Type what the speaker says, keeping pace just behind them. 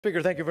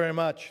Speaker, thank you very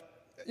much.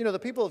 You know, the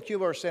people of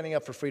Cuba are standing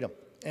up for freedom,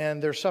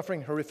 and they're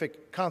suffering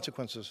horrific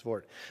consequences for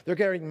it. They're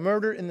getting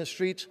murdered in the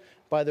streets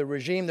by the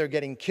regime. They're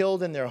getting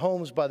killed in their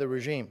homes by the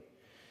regime.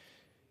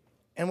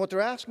 And what they're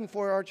asking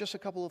for are just a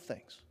couple of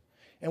things.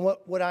 And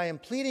what I am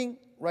pleading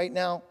right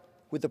now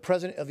with the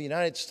President of the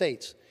United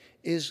States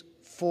is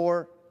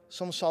for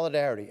some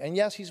solidarity. And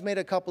yes, he's made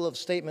a couple of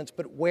statements,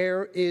 but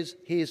where is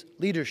his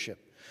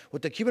leadership?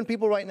 What the Cuban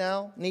people right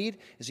now need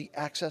is the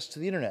access to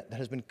the internet that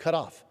has been cut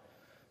off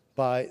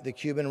by the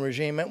Cuban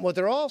regime. And what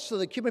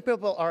the Cuban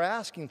people are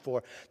asking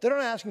for, they're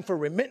not asking for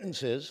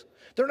remittances,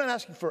 they're not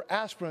asking for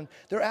aspirin,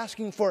 they're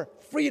asking for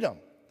freedom,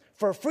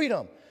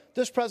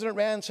 This president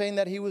ran saying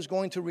that he was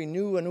going to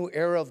renew a new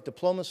era of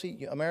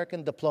diplomacy,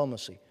 American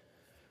diplomacy.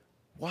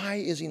 Why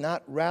is he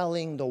not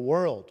rallying the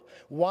world?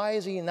 Why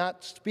is he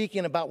not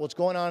speaking about what's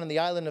going on in the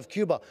island of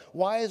Cuba?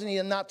 Why isn't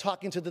he not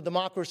talking to the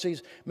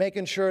democracies,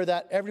 making sure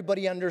that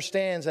everybody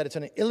understands that it's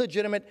an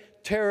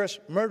illegitimate, terrorist,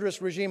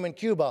 murderous regime in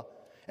Cuba,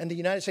 and the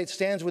United States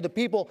stands with the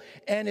people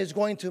and is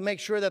going to make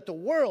sure that the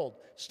world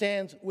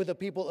stands with the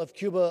people of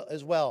Cuba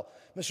as well.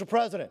 Mr.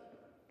 President,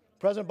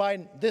 President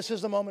Biden, this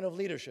is the moment of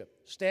leadership.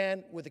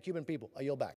 Stand with the Cuban people. I yield back.